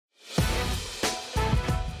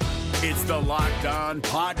It's the Locked On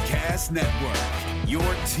Podcast Network, your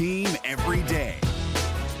team every day.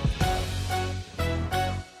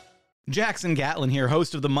 Jackson Gatlin here,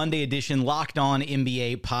 host of the Monday edition Locked On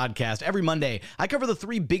NBA podcast. Every Monday, I cover the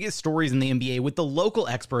three biggest stories in the NBA with the local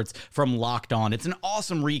experts from Locked On. It's an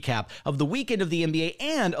awesome recap of the weekend of the NBA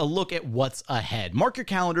and a look at what's ahead. Mark your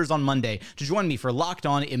calendars on Monday to join me for Locked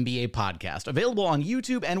On NBA podcast, available on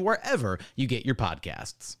YouTube and wherever you get your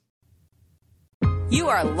podcasts. You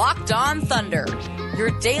are Locked On Thunder,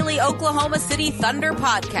 your daily Oklahoma City Thunder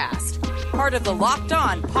podcast. Part of the Locked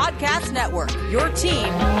On Podcast Network, your team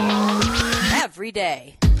every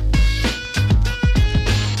day.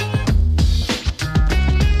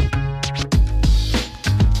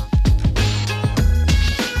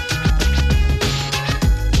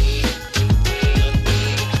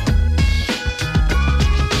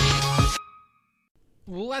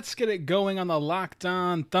 Let's get it going on the Locked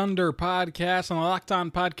On Thunder podcast on the Locked On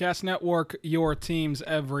Podcast Network, your teams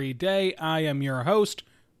every day. I am your host,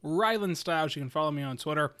 Rylan Stiles. You can follow me on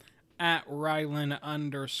Twitter at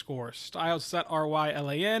Rylan_Stiles. Set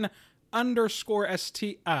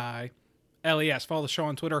RYLAN_STILES. Follow the show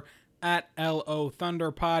on Twitter at LO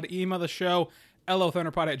Thunderpod. Email the show,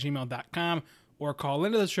 lothunderpod@gmail.com, or call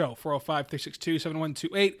into the show,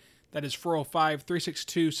 405-362-7128. That is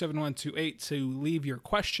 405-362-7128 to leave your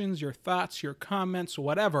questions, your thoughts, your comments,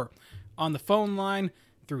 whatever, on the phone line,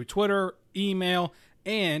 through Twitter, email,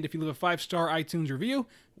 and if you leave a 5-star iTunes review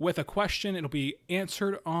with a question, it'll be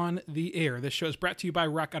answered on the air. This show is brought to you by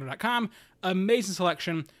RockAuto.com. Amazing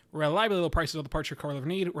selection, reliably low prices, all the parts your car will ever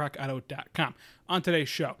need, RockAuto.com. On today's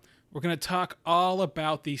show, we're going to talk all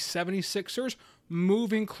about the 76ers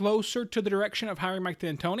moving closer to the direction of hiring Mike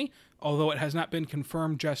D'Antoni, although it has not been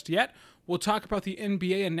confirmed just yet. We'll talk about the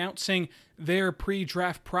NBA announcing their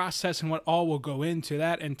pre-draft process and what all will go into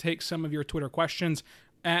that, and take some of your Twitter questions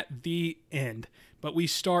at the end. But we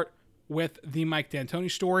start with the Mike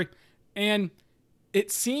D'Antoni story, and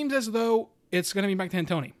it seems as though it's going to be Mike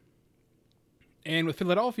D'Antoni. And with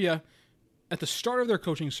Philadelphia, at the start of their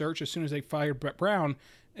coaching search, as soon as they fired Brett Brown,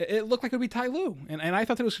 it looked like it would be Ty Lue. And I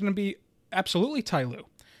thought that it was going to be absolutely Ty Lue.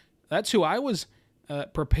 That's who I was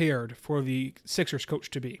prepared for the Sixers coach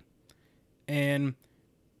to be. And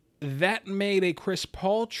that made a Chris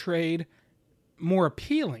Paul trade more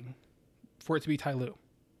appealing for it to be Ty Lue.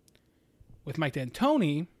 With Mike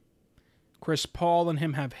D'Antoni, Chris Paul and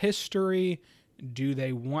him have history. Do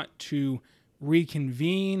they want to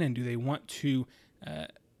reconvene, and do they want to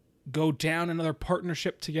go down another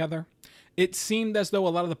partnership together? It seemed as though a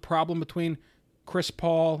lot of the problem between Chris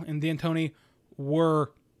Paul and D'Antoni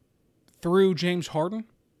were through James Harden.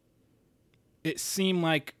 It seemed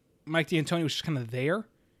like Mike D'Antoni was just kind of there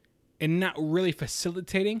and not really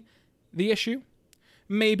facilitating the issue.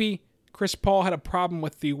 Maybe Chris Paul had a problem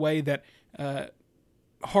with the way that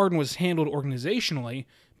Harden was handled organizationally,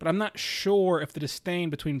 but I'm not sure if the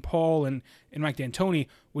disdain between Paul and Mike D'Antoni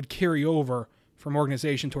would carry over from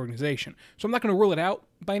organization to organization. So I'm not going to rule it out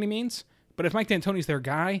by any means, but if Mike D'Antoni's their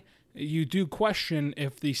guy, you do question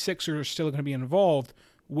if the Sixers are still going to be involved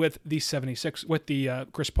with the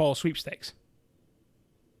Chris Paul sweepstakes.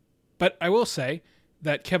 But I will say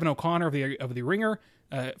that Kevin O'Connor of the Ringer,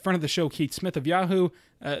 friend of the show Keith Smith of Yahoo,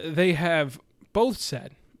 they have both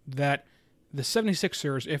said that the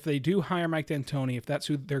 76ers, if they do hire Mike D'Antoni, if that's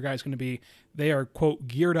who their guy's going to be, they are, quote,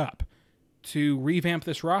 geared up to revamp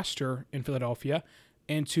this roster in Philadelphia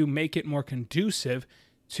and to make it more conducive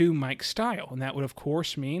to Mike's style. And that would, of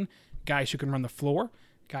course, mean guys who can run the floor,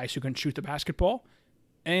 guys who can shoot the basketball.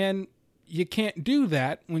 And you can't do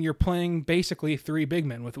that when you're playing basically three big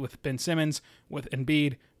men with Ben Simmons, with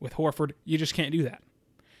Embiid, with Horford. You just can't do that.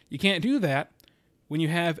 You can't do that when you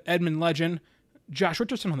have Edmund Legend, Josh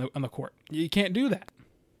Richardson on the court. You can't do that.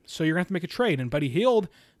 So you're going to have to make a trade. And Buddy Hield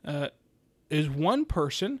is one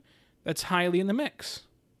person that's highly in the mix.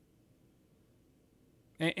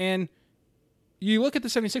 And you look at the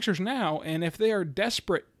 76ers now, and if they are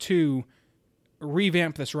desperate to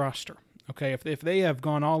revamp this roster, okay, if they have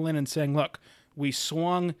gone all in and saying, look, we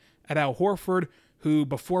swung at Al Horford, who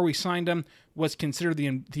before we signed him was considered the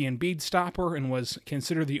Embiid stopper and was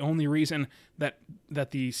considered the only reason that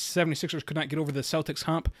the 76ers could not get over the Celtics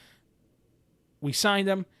hump. We signed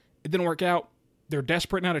him. It didn't work out. They're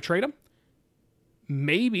desperate now to trade him.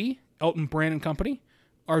 Maybe Elton Brand and company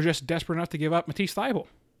are just desperate enough to give up Matisse Thybulle.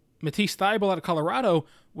 Matisse Thybulle out of Colorado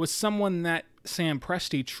was someone that Sam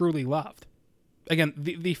Presti truly loved. Again,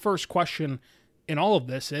 the first question in all of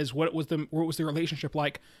this is what was the relationship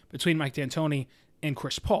like between Mike D'Antoni and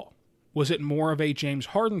Chris Paul? Was it more of a James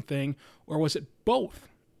Harden thing, or was it both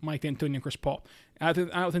Mike D'Antoni and Chris Paul? I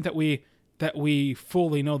don't think that we that we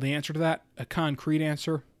fully know the answer to that, a concrete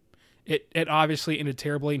answer. It obviously ended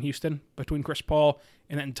terribly in Houston between Chris Paul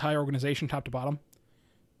and that entire organization, top to bottom.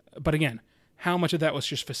 But again, how much of that was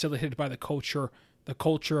just facilitated by the culture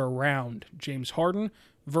around James Harden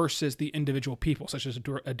versus the individual people, such as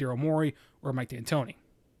Daryl Morey or Mike D'Antoni?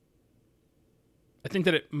 I think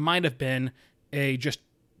that it might have been a just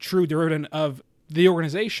true derivative of the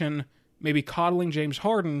organization maybe coddling James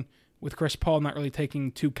Harden, with Chris Paul not really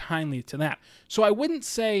taking too kindly to that. So I wouldn't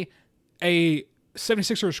say a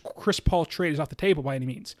 76ers Chris Paul trade is off the table by any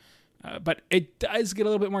means. But it does get a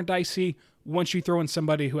little bit more dicey once you throw in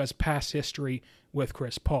somebody who has past history with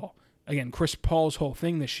Chris Paul. Again, Chris Paul's whole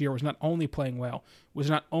thing this year was not only playing well, was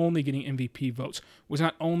not only getting MVP votes, was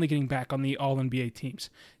not only getting back on the All-NBA teams.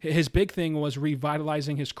 His big thing was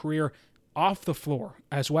revitalizing his career off the floor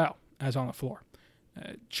as well as on the floor.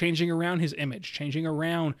 Changing around his image, changing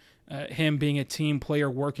around him being a team player,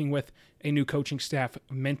 working with a new coaching staff,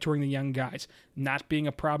 mentoring the young guys, not being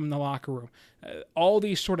a problem in the locker room. All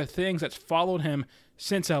these sort of things that's followed him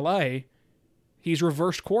since LA, he's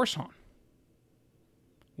reversed course on.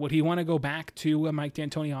 Would he want to go back to a Mike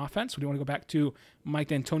D'Antoni offense? Would he want to go back to Mike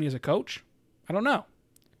D'Antoni as a coach? I don't know.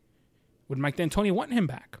 Would Mike D'Antoni want him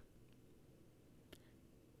back?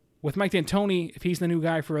 With Mike D'Antoni, if he's the new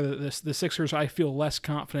guy for the Sixers, I feel less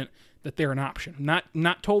confident that they're an option.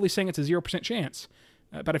 Not totally saying it's a 0% chance,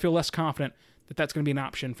 but I feel less confident that that's going to be an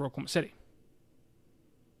option for Oklahoma City.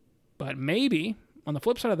 But maybe, on the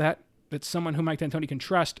flip side of that, it's someone who Mike D'Antoni can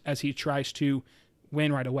trust as he tries to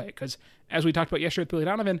win right away. Because as we talked about yesterday with Billy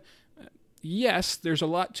Donovan, yes, there's a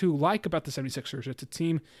lot to like about the 76ers. It's a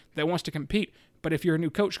team that wants to compete. But if you're a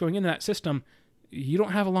new coach going into that system, you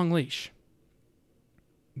don't have a long leash.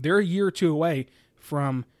 They're a year or two away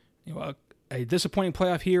from a disappointing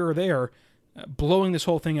playoff here or there, blowing this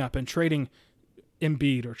whole thing up and trading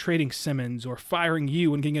Embiid or trading Simmons or firing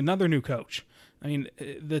you and getting another new coach. I mean,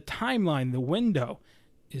 the timeline, the window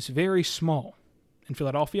is very small in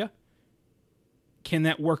Philadelphia. Can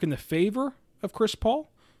that work in the favor of Chris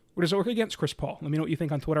Paul, or does it work against Chris Paul? Let me know what you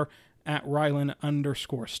think on Twitter at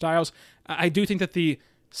Rylan_Styles. I do think that the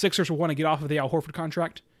Sixers will want to get off of the Al Horford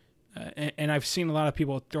contract. And I've seen a lot of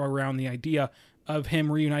people throw around the idea of him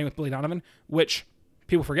reuniting with Billy Donovan, which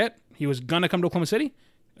people forget. He was going to come to Oklahoma City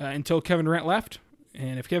until Kevin Durant left.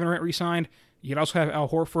 And if Kevin Durant re-signed, you'd also have Al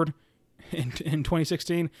Horford in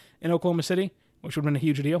 2016 in Oklahoma City, which would have been a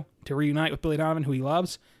huge deal to reunite with Billy Donovan, who he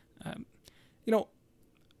loves.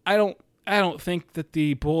 I don't think that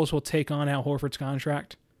the Bulls will take on Al Horford's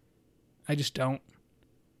contract. I just don't.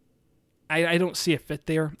 I don't see a fit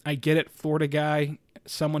there. I get it, Florida guy,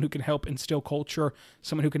 someone who can help instill culture,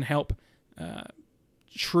 someone who can help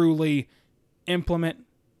truly implement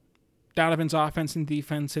Donovan's offense and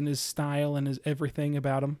defense and his style and his everything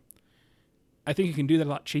about him. I think you can do that a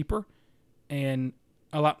lot cheaper and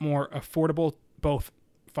a lot more affordable, both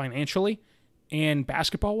financially and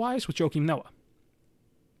basketball-wise, with Joakim Noah.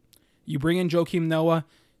 You bring in Joakim Noah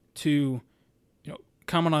to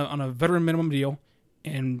come on a veteran minimum deal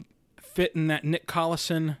and fit in that Nick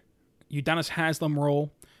Collison, Udonis Haslem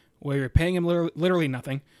role where you're paying him literally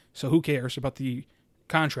nothing, so who cares about the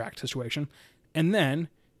contract situation? And then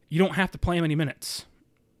you don't have to play him any minutes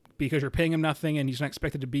because you're paying him nothing and he's not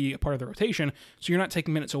expected to be a part of the rotation, so you're not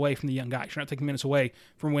taking minutes away from the young guys. You're not taking minutes away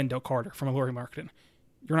from Wendell Carter, from Lauri Markkanen.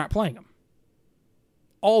 You're not playing him.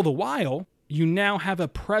 All the while, you now have a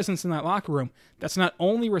presence in that locker room that's not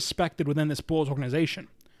only respected within this Bulls organization,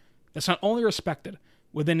 that's not only respected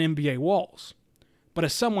within NBA walls, but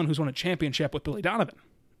as someone who's won a championship with Billy Donovan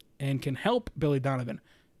and can help Billy Donovan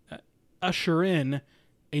usher in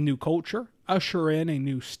a new culture, usher in a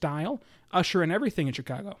new style, usher in everything in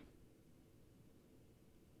Chicago.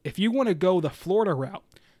 If you want to go the Florida route,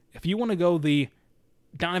 if you want to go the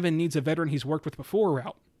Donovan needs a veteran he's worked with before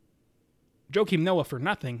route, Joakim Noah for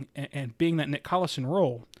nothing and being that Nick Collison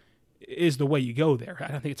role is the way you go there.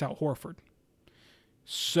 I don't think it's Al Horford.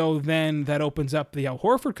 So then that opens up the Al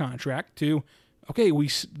Horford contract to, okay,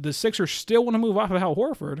 the Sixers still want to move off of Al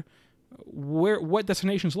Horford. What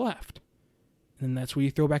destination's left? And that's where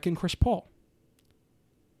you throw back in Chris Paul.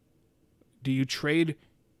 Do you trade?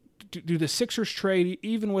 Do the Sixers trade,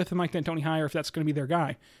 even with Mike D'Antoni hire, if that's going to be their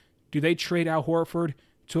guy? Do they trade Al Horford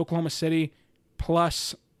to Oklahoma City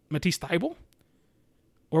plus Matisse Thybulle?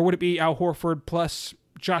 Or would it be Al Horford plus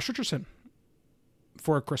Josh Richardson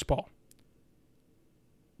for Chris Paul?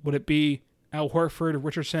 Would it be Al Horford,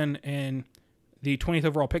 Richardson, and the 20th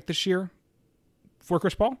overall pick this year for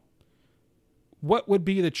Chris Paul? What would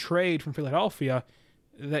be the trade from Philadelphia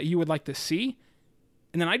that you would like to see?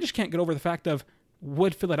 And then I just can't get over the fact of,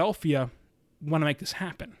 would Philadelphia want to make this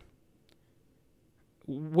happen?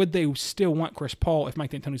 would they still want Chris Paul if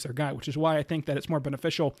Mike D'Antoni's their guy? Which is why I think that it's more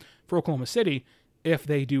beneficial for Oklahoma City if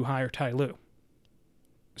they do hire Ty Lue.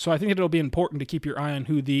 So I think it'll be important to keep your eye on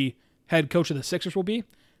who the head coach of the Sixers will be.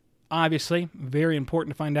 Obviously, very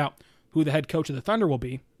important to find out who the head coach of the Thunder will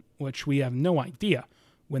be, which we have no idea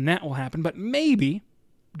when that will happen. But maybe,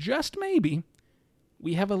 just maybe,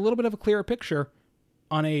 we have a little bit of a clearer picture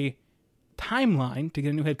on a timeline to get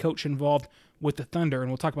a new head coach involved with the Thunder, and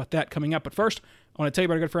we'll talk about that coming up. But first, I want to tell you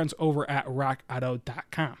about our good friends over at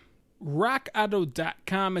RockAuto.com.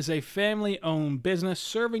 RockAuto.com is a family-owned business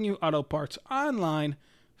serving you auto parts online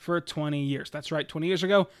for 20 years. That's right, 20 years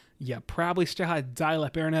ago, you probably still had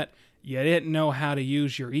dial-up internet. You didn't know how to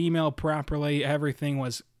use your email properly. Everything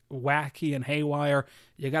was wacky and haywire.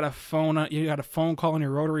 You got a phone call on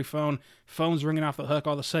your rotary phone. Phone's ringing off the hook.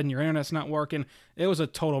 All of a sudden, your internet's not working. It was a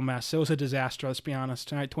total mess. It was a disaster, let's be honest.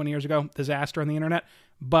 Tonight, 20 years ago, disaster on the internet.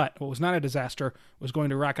 But what was not a disaster was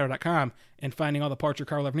going to RockAuto.com and finding all the parts your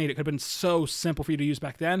car will ever need. It could have been so simple for you to use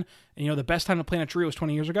back then. And the best time to plant a tree was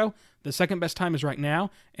 20 years ago. The second best time is right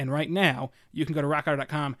now. And right now, you can go to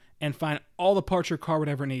RockAuto.com and find all the parts your car would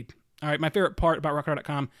ever need. All right, my favorite part about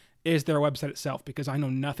RockAuto.com is their website itself, because I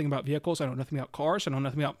know nothing about vehicles, I know nothing about cars, I know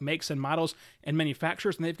nothing about makes and models and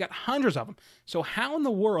manufacturers, and they've got hundreds of them. So how in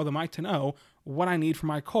the world am I to know what I need for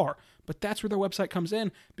my car? But that's where their website comes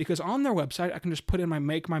in, because on their website, I can just put in my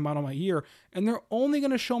make, my model, my year, and they're only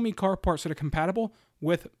going to show me car parts that are compatible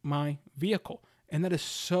with my vehicle. And that is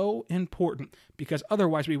so important, because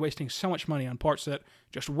otherwise we'd be wasting so much money on parts that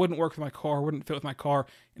just wouldn't work with my car, wouldn't fit with my car,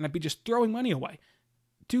 and I'd be just throwing money away.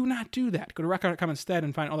 Do not do that. Go to RockAuto.com instead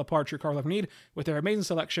and find all the parts your car will ever need with their amazing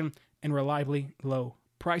selection and reliably low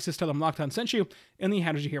prices. Tell them Locked On sent you in the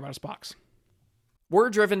How Did You Hear About Us box. We're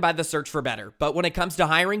driven by the search for better, but when it comes to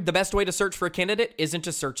hiring, the best way to search for a candidate isn't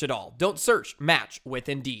to search at all. Don't search, match with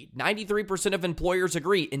Indeed. 93% of employers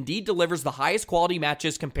agree Indeed delivers the highest quality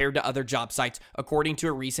matches compared to other job sites, according to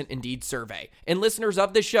a recent Indeed survey. And listeners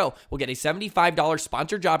of this show will get a $75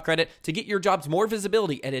 sponsored job credit to get your jobs more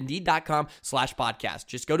visibility at Indeed.com/podcast.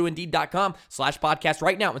 Just go to Indeed.com/podcast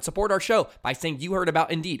right now and support our show by saying you heard about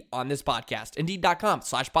Indeed on this podcast.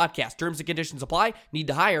 Indeed.com/podcast. Terms and conditions apply. Need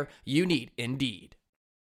to hire? You need Indeed.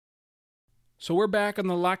 So we're back on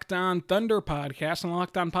the Locked On Thunder podcast on the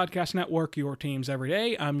Locked On Podcast Network, your teams every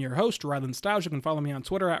day. I'm your host, Rylan Stiles. You can follow me on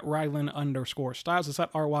Twitter at Rylan_Stiles. It's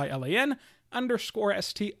at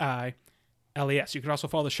RYLAN_STILES. You can also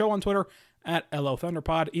follow the show on Twitter at LO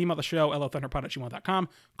Thunderpod. Email the show, lothunderpod@gmail.com.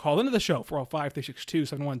 Call into the show,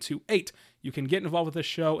 405-362-7128. You can get involved with this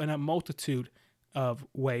show in a multitude of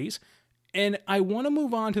ways. And I want to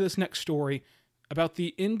move on to this next story about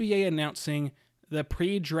the NBA announcing the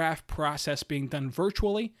pre-draft process being done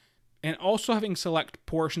virtually, and also having select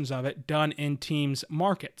portions of it done in teams'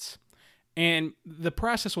 markets. And the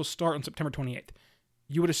process will start on September 28th.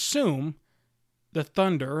 You would assume the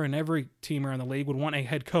Thunder and every team around the league would want a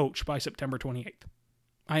head coach by September 28th.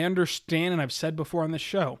 I understand, and I've said before on this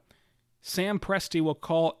show, Sam Presti will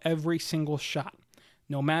call every single shot,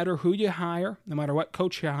 no matter who you hire, no matter what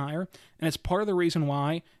coach you hire, and it's part of the reason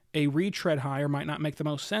why a retread hire might not make the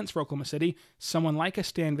most sense for Oklahoma City. Someone like a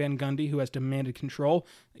Stan Van Gundy who has demanded control.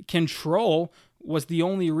 Control was the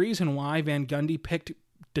only reason why Van Gundy picked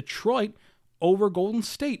Detroit over Golden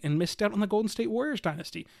State and missed out on the Golden State Warriors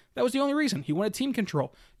dynasty. That was the only reason. He wanted team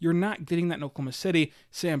control. You're not getting that in Oklahoma City.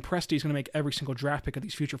 Sam Presti is going to make every single draft pick of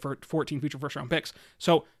these 14 future first-round picks.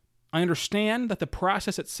 So I understand that the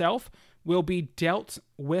process itself will be dealt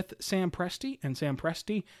with Sam Presti, and Sam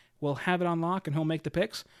Presti will have it on lock and he'll make the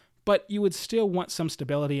picks, but you would still want some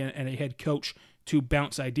stability and a head coach to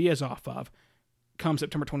bounce ideas off of come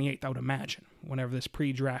September 28th, I would imagine, whenever this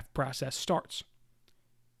pre-draft process starts.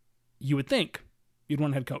 You would think you'd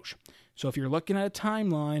want a head coach. So if you're looking at a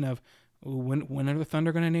timeline of when are the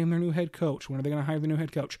Thunder going to name their new head coach, when are they going to hire the new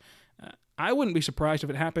head coach, I wouldn't be surprised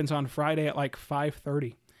if it happens on Friday at like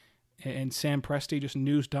 5:30. And Sam Presti just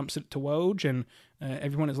news dumps it to Woj, and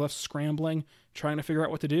everyone is left scrambling, trying to figure out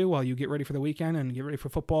what to do while you get ready for the weekend and get ready for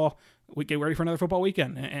football. We get ready for another football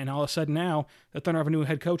weekend, and all of a sudden now the Thunder have a new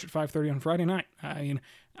head coach at 5:30 on Friday night. I mean,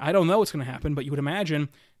 I don't know what's going to happen, but you would imagine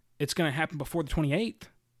it's going to happen before the 28th.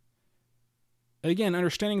 Again,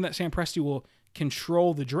 understanding that Sam Presti will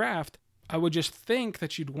control the draft, I would just think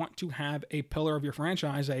that you'd want to have a pillar of your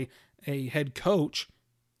franchise, a head coach,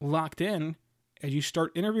 locked in as you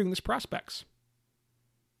start interviewing these prospects.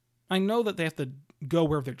 I know that they have to go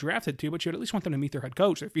wherever they're drafted to, but you'd at least want them to meet their head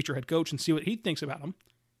coach, their future head coach, and see what he thinks about them.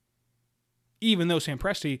 Even though Sam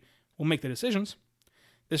Presti will make the decisions,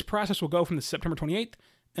 this process will go from the September 28th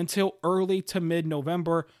until early to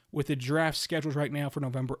mid-November, with the draft scheduled right now for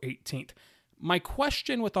November 18th. My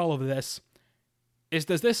question with all of this is,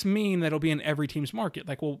 does this mean that it'll be in every team's market?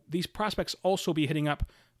 Like, will these prospects also be hitting up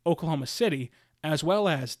Oklahoma City as well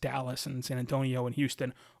as Dallas and San Antonio and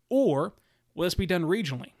Houston? Or will this be done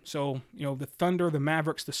regionally? So, the Thunder, the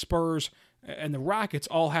Mavericks, the Spurs, and the Rockets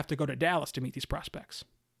all have to go to Dallas to meet these prospects.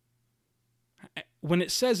 When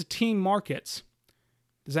it says team markets,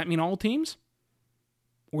 does that mean all teams?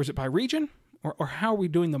 Or is it by region? Or how are we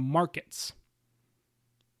doing the markets?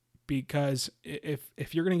 Because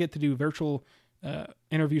if you're going to get to do virtual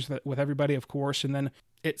interviews with everybody, of course, and then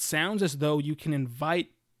it sounds as though you can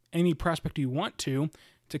invite any prospect you want to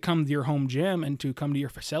come to your home gym and to come to your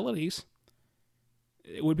facilities,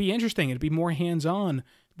 it would be interesting. It'd be more hands-on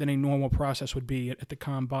than a normal process would be at the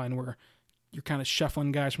combine, where you're kind of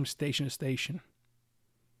shuffling guys from station to station.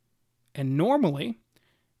 And normally,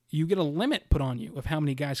 you get a limit put on you of how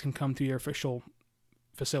many guys can come to your official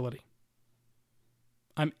facility.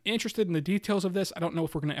 I'm interested in the details of this. I don't know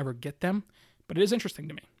if we're going to ever get them, but it is interesting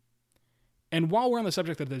to me. And while we're on the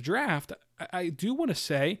subject of the draft, I do want to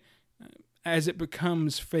say, as it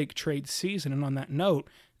becomes fake trade season, and on that note,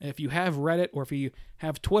 if you have Reddit or if you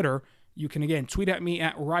have Twitter, you can, again, tweet at me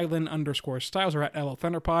at Rylan_Styles or at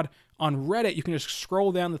LLThunderPod. On Reddit, you can just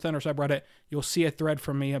scroll down the Thunder subreddit. You'll see a thread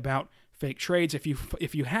from me about fake trades. If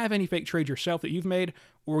you have any fake trades yourself that you've made,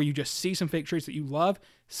 or you just see some fake trades that you love,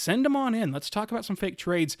 send them on in. Let's talk about some fake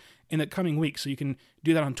trades in the coming weeks. So you can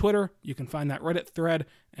do that on Twitter. You can find that Reddit thread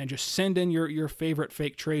and just send in your favorite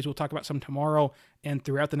fake trades. We'll talk about some tomorrow and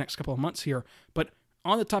throughout the next couple of months here. But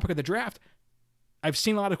on the topic of the draft, I've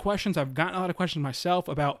seen a lot of questions. I've gotten a lot of questions myself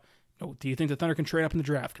about, do you think the Thunder can trade up in the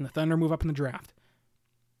draft? Can the Thunder move up in the draft?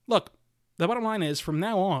 Look, the bottom line is, from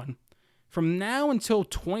now until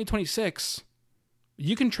 2026,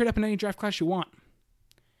 you can trade up in any draft class you want.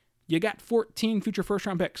 You got 14 future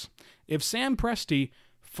first-round picks. If Sam Presti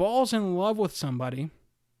falls in love with somebody,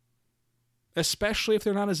 especially if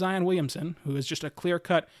they're not a Zion Williamson, who is just a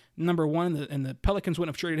clear-cut number one, and the Pelicans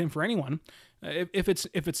wouldn't have traded him for anyone, if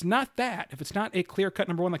it's not that, if it's not a clear-cut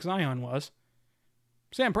number one like Zion was,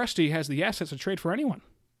 Sam Presti has the assets to trade for anyone.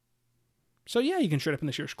 So yeah, you can trade up in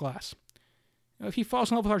this year's class. If he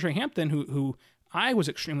falls in love with RJ Hampton, who I was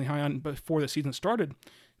extremely high on before the season started,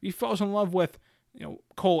 if he falls in love with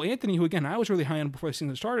Cole Anthony, who again I was really high on before the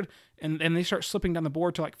season started, and they start slipping down the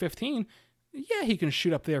board to like 15, yeah, he can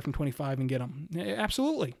shoot up there from 25 and get them.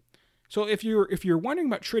 Absolutely. So if you're wondering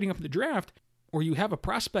about trading up in the draft, or you have a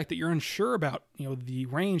prospect that you're unsure about, the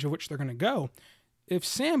range of which they're going to go, if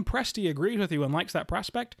Sam Presti agrees with you and likes that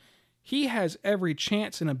prospect, he has every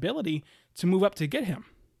chance and ability to move up to get him.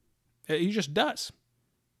 He just does,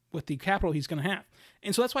 with the capital he's going to have.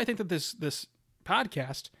 And so that's why I think that this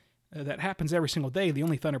podcast that happens every single day, the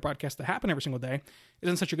only Thunder podcast that happen every single day, is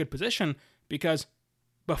in such a good position, because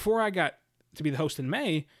before I got to be the host in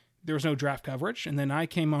May, there was no draft coverage. And then I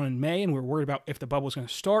came on in May, and we were worried about if the bubble was going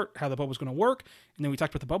to start, how the bubble was going to work. And then we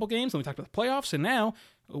talked about the bubble games, and we talked about the playoffs. And now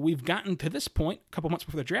we've gotten to this point, a couple months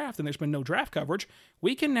before the draft, and there's been no draft coverage.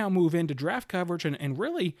 We can now move into draft coverage and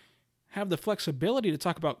really have the flexibility to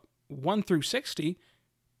talk about 1 through 60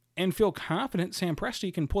 and feel confident Sam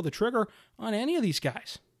Presti can pull the trigger on any of these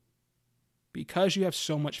guys, because you have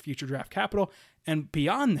so much future draft capital. And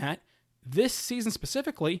beyond that, this season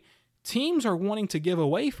specifically, teams are wanting to give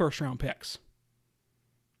away first-round picks.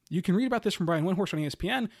 You can read about this from Brian Windhorst on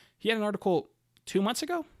ESPN. He had an article a month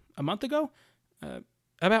ago,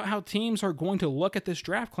 about how teams are going to look at this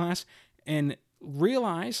draft class and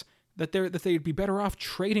realize that they'd be better off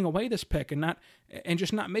trading away this pick and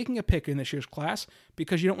just not making a pick in this year's class,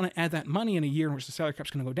 because you don't want to add that money in a year in which the salary cap's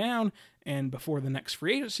going to go down and before the next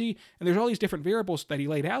free agency. And there's all these different variables that he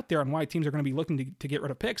laid out there on why teams are going to be looking to get rid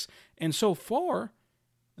of picks. And so far,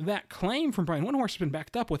 that claim from Brian Windhorst has been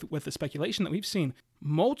backed up with the speculation that we've seen.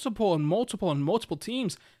 Multiple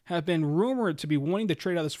teams have been rumored to be wanting to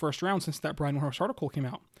trade out of this first round since that Brian Windhorst article came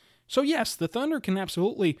out. So yes, the Thunder can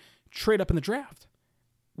absolutely trade up in the draft.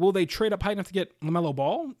 Will they trade up high enough to get LaMelo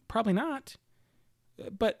Ball? Probably not.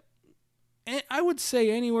 But I would say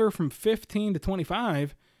anywhere from 15 to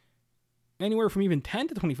 25, anywhere from even 10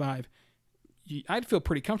 to 25, I'd feel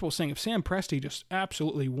pretty comfortable saying if Sam Presti just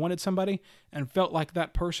absolutely wanted somebody and felt like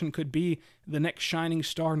that person could be the next shining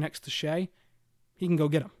star next to Shea, he can go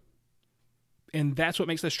get him. And that's what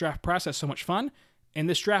makes this draft process so much fun. And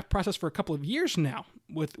this draft process for a couple of years now,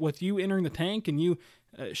 with you entering the tank and you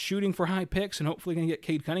shooting for high picks and hopefully going to get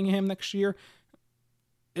Cade Cunningham next year,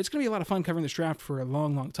 it's going to be a lot of fun covering this draft for a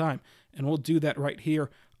long, long time. And we'll do that right here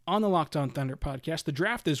on the Locked On Thunder podcast. The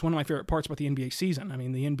draft is one of my favorite parts about the NBA season. I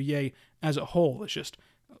mean, the NBA as a whole is just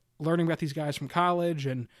learning about these guys from college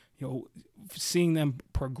and seeing them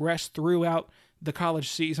progress throughout the college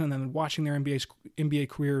season and then watching their NBA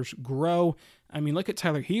careers grow. I mean, look at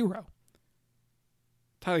Tyler Hero.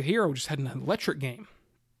 Tyler Hero just had an electric game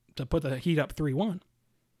to put the Heat up 3-1.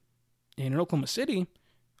 And in Oklahoma City,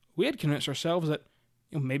 we had convinced ourselves that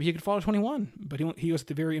maybe he could fall to 21, but he was at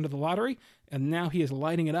the very end of the lottery, and now he is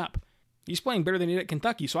lighting it up. He's playing better than he did at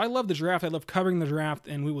Kentucky. So I love the draft. I love covering the draft,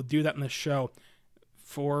 and we will do that in this show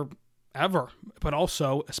forever, but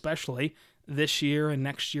also especially this year and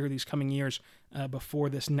next year, these coming years, before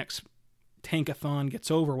this next tankathon gets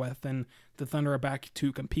over with and the Thunder are back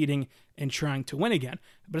to competing and trying to win again.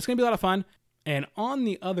 But it's going to be a lot of fun. And on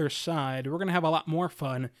the other side, we're going to have a lot more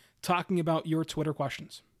fun talking about your Twitter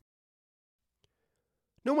questions.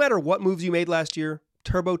 No matter what moves you made last year,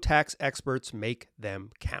 TurboTax experts make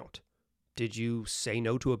them count. Did you say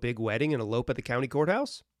no to a big wedding and elope at the county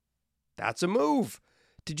courthouse? That's a move.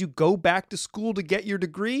 Did you go back to school to get your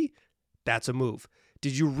degree? That's a move.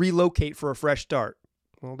 Did you relocate for a fresh start?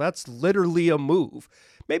 Well, that's literally a move.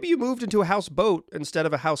 Maybe you moved into a houseboat instead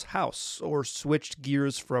of a house, or switched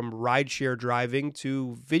gears from rideshare driving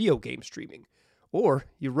to video game streaming. Or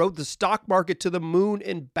you rode the stock market to the moon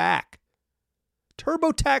and back.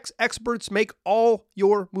 TurboTax experts make all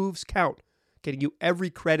your moves count, getting you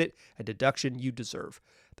every credit and deduction you deserve.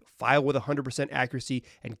 They'll file with 100% accuracy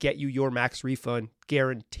and get you your max refund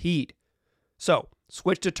guaranteed. So,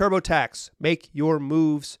 switch to TurboTax. Make your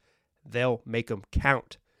moves. They'll make them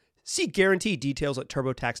count. See guarantee details at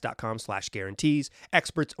turbotax.com/guarantees.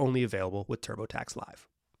 Experts only available with TurboTax Live.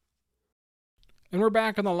 And we're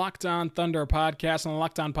back on the Locked On Thunder podcast on the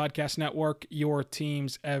Locked On Podcast Network, your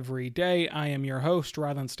teams every day. I am your host,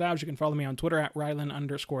 Rylan Stiles. You can follow me on Twitter at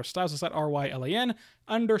Rylan_Stiles. That's at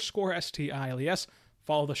RYLAN_STILES.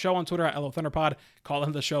 Follow the show on Twitter at LOThunderPod. Call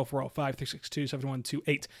into the show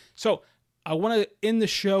 405-362-7128. So I want to end the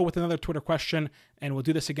show with another Twitter question, and we'll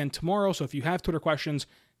do this again tomorrow. So if you have Twitter questions,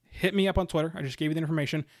 hit me up on Twitter. I just gave you the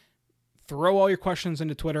information. Throw all your questions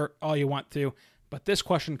into Twitter, all you want to. But this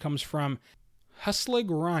question comes from Hustlig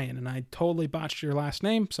Ryan, and I totally botched your last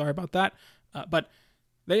name. Sorry about that. But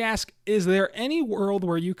they ask, is there any world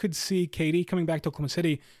where you could see KD coming back to Oklahoma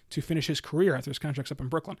City to finish his career after his contract's up in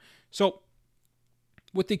Brooklyn? So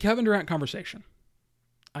with the Kevin Durant conversation,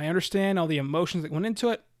 I understand all the emotions that went into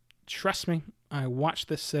it. Trust me, I watched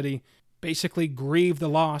this city basically grieve the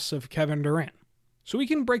loss of Kevin Durant. So we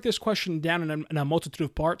can break this question down in a multitude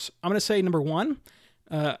of parts. I'm going to say, number one,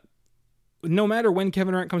 no matter when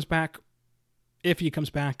Kevin Durant comes back, if he comes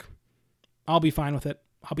back, I'll be fine with it.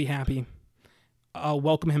 I'll be happy. I'll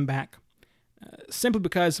welcome him back. Simply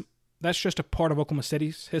because that's just a part of Oklahoma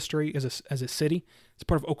City's history as a city. It's a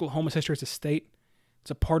part of Oklahoma's history as a state.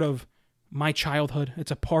 It's a part of my childhood.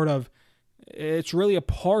 It's really a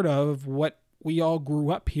part of what we all grew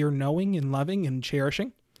up here knowing and loving and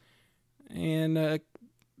cherishing. And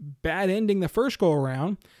bad ending the first go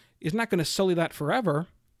around is not going to sully that forever.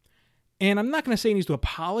 And I'm not going to say he needs to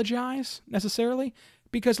apologize necessarily,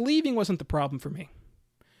 because leaving wasn't the problem for me.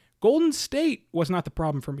 Golden State was not the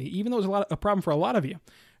problem for me, even though it was a problem for a lot of you.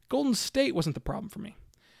 Golden State wasn't the problem for me.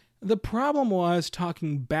 The problem was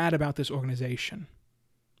talking bad about this organization.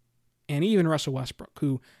 And even Russell Westbrook,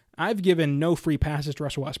 who I've given no free passes to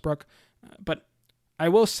Russell Westbrook. But I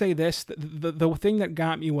will say this, the thing that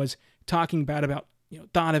got me was talking bad about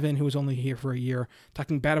Donovan, who was only here for a year,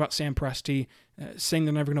 talking bad about Sam Presti, saying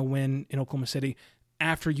they're never going to win in Oklahoma City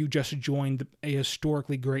after you just joined a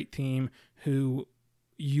historically great team who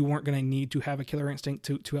you weren't going to need to have a killer instinct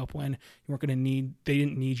to help win. They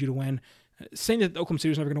didn't need you to win. Saying that Oklahoma City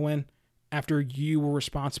was never going to win after you were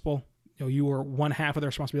responsible, you were one half of the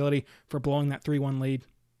responsibility for blowing that 3-1 lead.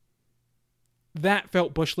 That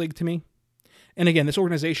felt Bush League to me. And again, this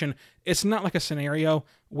organization, it's not like a scenario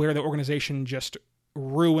where the organization just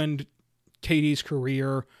ruined KD's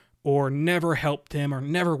career or never helped him or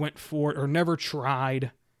never went for it or never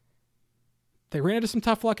tried. They ran into some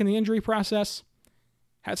tough luck in the injury process,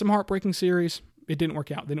 had some heartbreaking series. It didn't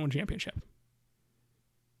work out. They didn't win a championship.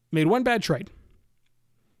 Made one bad trade.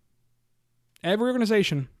 Every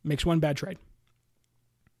organization makes one bad trade.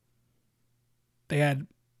 They had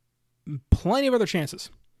plenty of other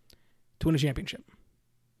chances to win a championship.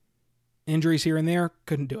 Injuries here and there,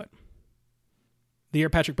 couldn't do it. The year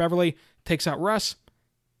Patrick Beverley takes out Russ,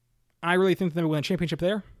 I really think they will win a championship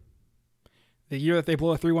there. The year that they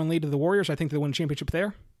blow a 3-1 lead to the Warriors, I think they'll win a championship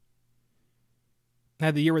there.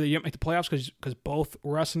 Had the year where they didn't make the playoffs because both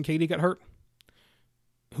Russ and KD got hurt.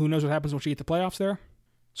 Who knows what happens once you get the playoffs there?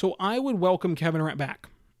 So I would welcome Kevin Durant back.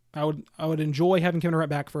 I would enjoy having Kevin Durant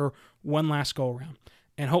back for one last go around,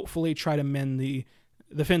 and hopefully try to mend the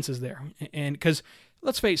fences there. And because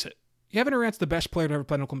let's face it, Kevin Durant's the best player to ever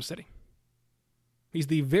play in Oklahoma City. He's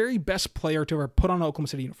the very best player to ever put on an Oklahoma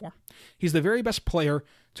City uniform. He's the very best player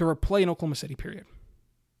to ever play in Oklahoma City, period.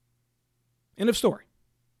 End of story.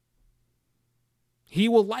 He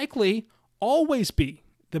will likely always be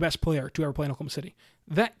the best player to ever play in Oklahoma City.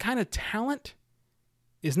 That kind of talent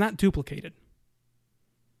is not duplicated.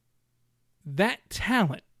 That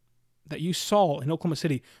talent that you saw in Oklahoma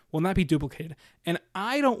City will not be duplicated. And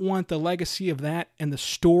I don't want the legacy of that and the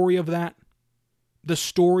story of that, the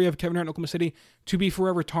story of Kevin Durant in Oklahoma City, to be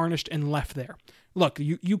forever tarnished and left there. Look,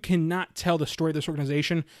 you cannot tell the story of this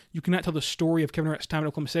organization. You cannot tell the story of Kevin Durant's time in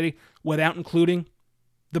Oklahoma City without including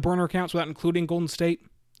the burner accounts, without including Golden State.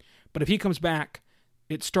 But if he comes back,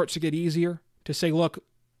 it starts to get easier to say, look,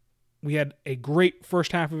 we had a great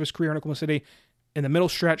first half of his career in Oklahoma City. In the middle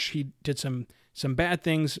stretch, he did some bad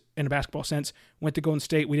things in a basketball sense. Went to Golden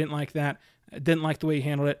State. We didn't like that. Didn't like the way he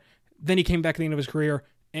handled it. Then he came back at the end of his career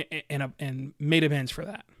and made amends for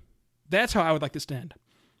that. That's how I would like this to end.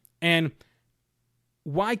 And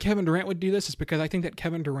why Kevin Durant would do this is because I think that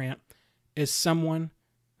Kevin Durant is someone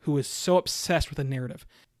who is so obsessed with a narrative.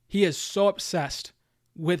 He is so obsessed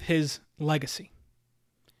with his legacy.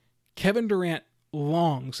 Kevin Durant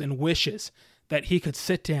longs and wishes that he could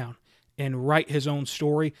sit down and write his own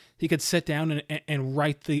story. He could sit down and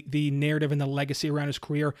write the narrative and the legacy around his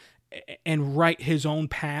career and write his own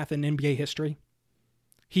path in NBA history.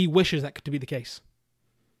 He wishes that to be the case.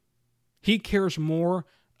 He cares more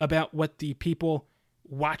about what the people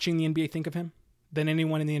watching the NBA think of him than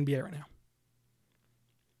anyone in the NBA right now.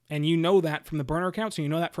 And you know that from the burner accounts, and you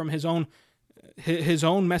know that from his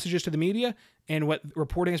own messages to the media and what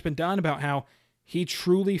reporting has been done about how he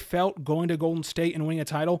truly felt going to Golden State and winning a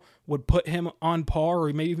title would put him on par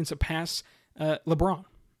or maybe even surpass LeBron.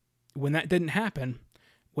 When that didn't happen,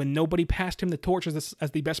 when nobody passed him the torch as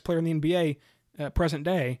the best player in the NBA present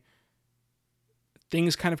day,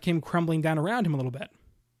 things kind of came crumbling down around him a little bit.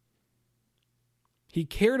 He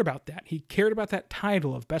cared about that. He cared about that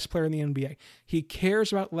title of best player in the NBA. He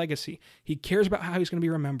cares about legacy. He cares about how he's going to be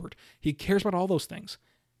remembered. He cares about all those things.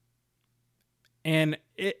 And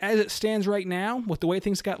as it stands right now, with the way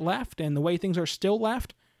things got left and the way things are still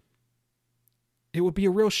left, it would be a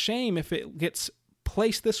real shame if it gets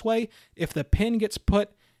placed this way, if the pin gets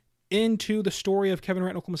put into the story of Kevin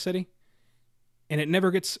Durant in Oklahoma City, and it never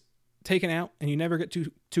gets taken out, and you never get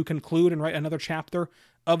to conclude and write another chapter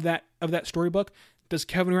of that storybook. Does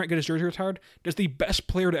Kevin Durant get his jersey retired? Does the best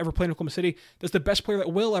player to ever play in Oklahoma City, does the best player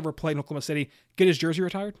that will ever play in Oklahoma City get his jersey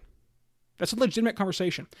retired? That's a legitimate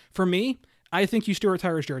conversation. For me, I think you still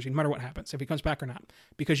retire his jersey no matter what happens, if he comes back or not.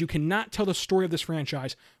 Because you cannot tell the story of this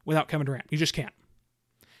franchise without Kevin Durant. You just can't.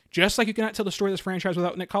 Just like you cannot tell the story of this franchise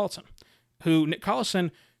without Nick Collison. Nick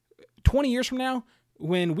Collison, 20 years from now,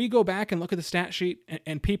 when we go back and look at the stat sheet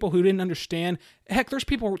and people who didn't understand, heck, there's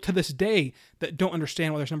people to this day that don't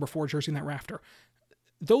understand why there's number 4 jersey in that rafter.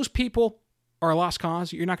 Those people are a lost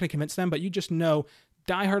cause. You're not going to convince them, but you just know,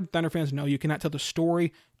 diehard Thunder fans know you cannot tell the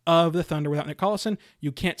story of the Thunder without Nick Collison.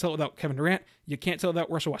 You can't tell it without Kevin Durant. You can't tell it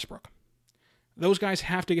without Russell Westbrook. Those guys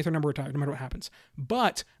have to get their number retired no matter what happens.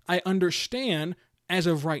 But I understand, as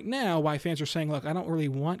of right now, why fans are saying, look, I don't really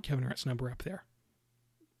want Kevin Durant's number up there.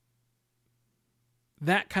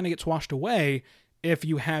 That kind of gets washed away if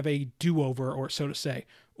you have a do-over, or so to say,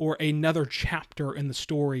 or another chapter in the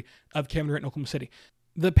story of Kevin Durant in Oklahoma City.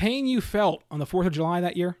 The pain you felt on the 4th of July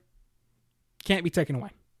that year can't be taken away.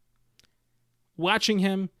 Watching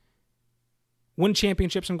him win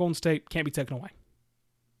championships in Golden State can't be taken away.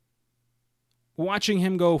 Watching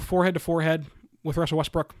him go forehead to forehead with Russell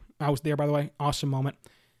Westbrook, I was there, by the way, awesome moment.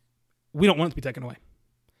 We don't want it to be taken away.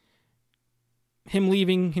 Him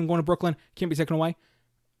leaving, him going to Brooklyn, can't be taken away.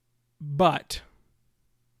 But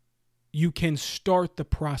you can start the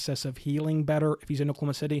process of healing better if he's in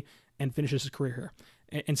Oklahoma City and finishes his career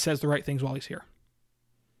here and says the right things while he's here.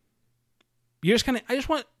 I just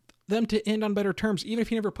want them to end on better terms. Even if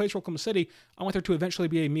he never plays for Oklahoma City, I want there to eventually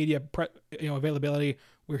be a media availability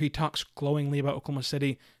where he talks glowingly about Oklahoma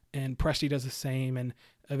City, and Presti does the same, and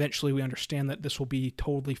eventually we understand that this will be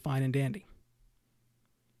totally fine and dandy.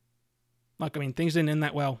 Look, things didn't end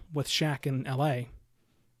that well with Shaq in LA,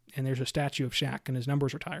 and there's a statue of Shaq and his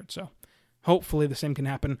number's retired. So hopefully the same can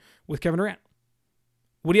happen with Kevin Durant.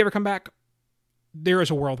 Would he ever come back? There is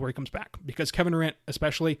a world where he comes back, because Kevin Durant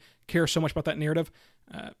especially cares so much about that narrative.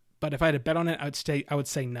 But if I had to bet on it, I would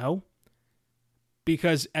say no,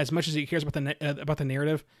 because as much as he cares about the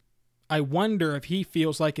narrative, I wonder if he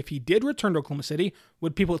feels like if he did return to Oklahoma City,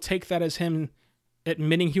 would people take that as him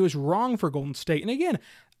admitting he was wrong for Golden State? And again,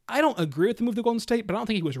 I don't agree with the move to Golden State, but I don't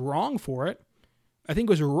think he was wrong for it. I think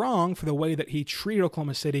it was wrong for the way that he treated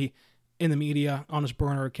Oklahoma City in the media, on his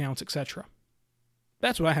burner accounts, etc.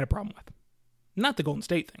 That's what I had a problem with. Not the Golden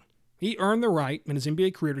State thing. He earned the right in his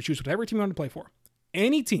NBA career to choose whatever team he wanted to play for.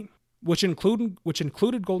 Any team, which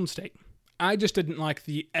included Golden State. I just didn't like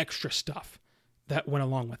the extra stuff that went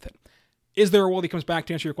along with it. Is there a world he comes back,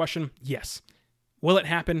 to answer your question? Yes. Will it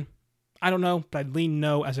happen? I don't know, but I'd lean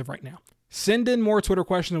no as of right now. Send in more Twitter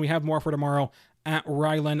questions, and we have more for tomorrow at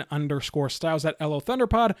Rylan_Styles at LO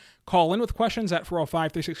Thunderpod. Call in with questions at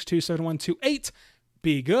 405-362-7128.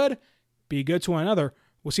 Be good. Be good to one another.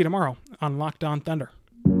 We'll see you tomorrow on Locked On Thunder.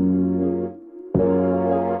 Perfect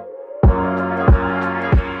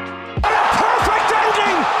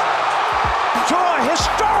ending to a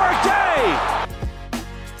historic day.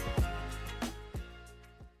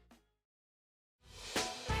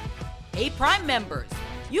 Hey, Prime members,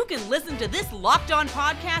 you can listen to this Locked On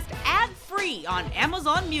podcast ad-free on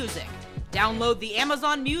Amazon Music. Download the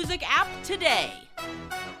Amazon Music app today.